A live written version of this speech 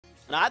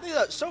And I think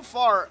that so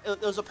far,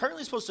 it was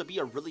apparently supposed to be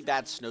a really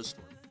bad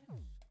snowstorm.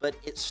 But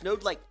it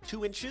snowed like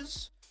 2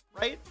 inches,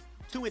 right?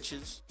 2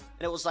 inches.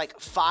 And it was like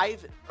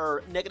 5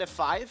 or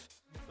 -5.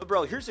 But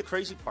bro, here's the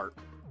crazy part.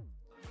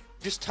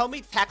 Just tell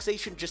me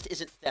taxation just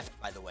isn't theft,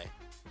 by the way.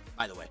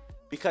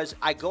 Because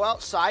I go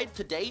outside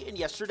today and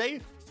yesterday,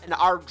 and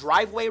our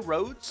driveway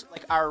roads,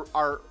 like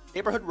our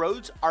neighborhood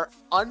roads, are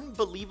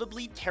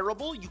unbelievably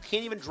terrible. You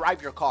can't even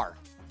drive your car.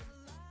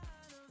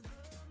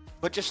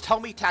 But just tell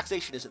me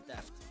taxation isn't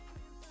theft.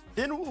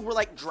 Then we're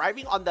like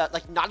driving on the,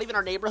 like, not even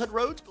our neighborhood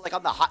roads, but like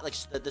on the hot, like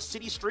the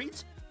city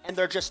streets, and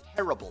they're just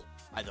terrible,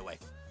 by the way.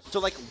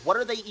 So like, what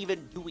are they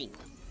even doing?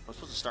 I'm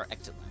supposed to start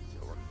exit lines.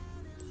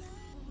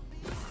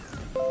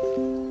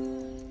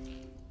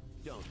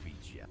 Don't be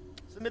jealous.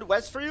 Is the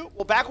Midwest for you?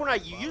 Well, back when I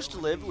used to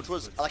live, which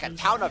was like a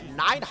town of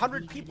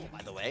 900 people,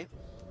 by the way,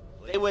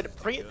 they would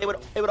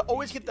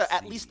always get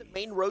at least the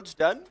main roads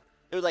done.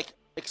 They would like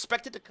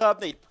expect it to come.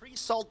 They'd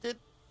pre-salt it,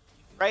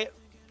 right?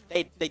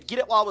 They'd get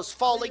it while it was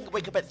falling.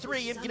 Wake up at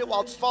 3 a.m. Get it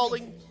while it's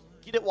falling.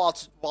 Get it while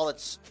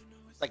it's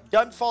like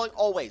done falling.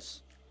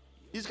 Always.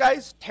 These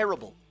guys,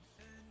 terrible.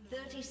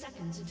 30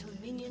 seconds until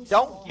minions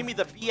Don't give me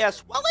the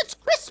BS. Well, it's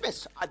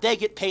Christmas. They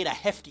get paid a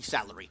hefty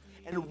salary.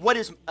 And what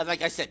is,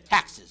 like I said,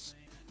 taxes.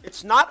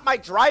 It's not my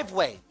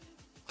driveway,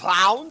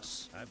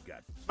 clowns. I've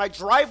got My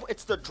drive.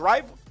 It's the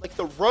drive, like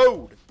the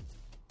road,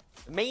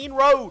 the main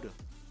road.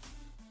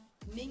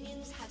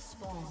 Minions have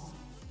spawned.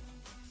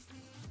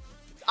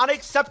 It's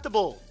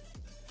unacceptable.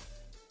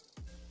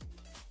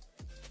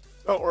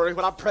 Don't worry.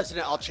 When I'm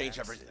president, I'll change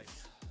everything.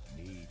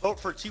 Vote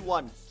for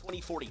T1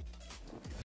 2040.